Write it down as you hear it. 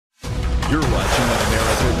You're watching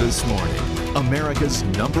America This Morning, America's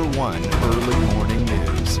 #1 early morning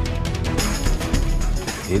news.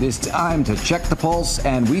 It is time to check the pulse,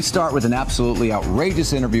 and we start with an absolutely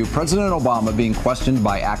outrageous interview. President Obama being questioned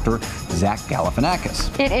by actor Zach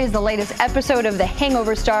Galifianakis. It is the latest episode of the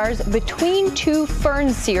Hangover stars Between Two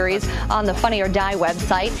Ferns series on the Funny or Die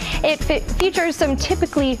website. It features some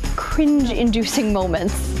typically cringe-inducing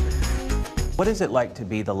moments. What is it like to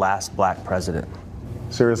be the last black president?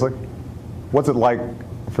 Seriously? What's it like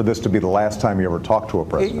for this to be the last time you ever talk to a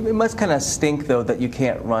president? It must kind of stink, though, that you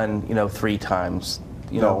can't run, 3 times.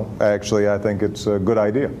 No, actually, I think it's a good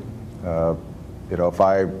idea. If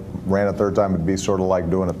I ran a third time, it'd be sort of like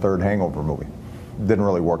doing a third Hangover movie. Didn't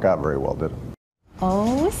really work out very well, did it?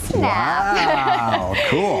 Oh, snap. Wow,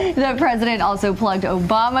 cool. The president also plugged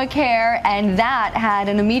Obamacare, and that had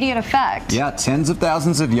an immediate effect. Yeah, tens of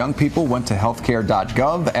thousands of young people went to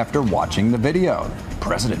healthcare.gov after watching the video.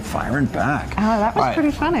 President firing back. Oh, that was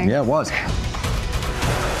pretty funny. Yeah, it was.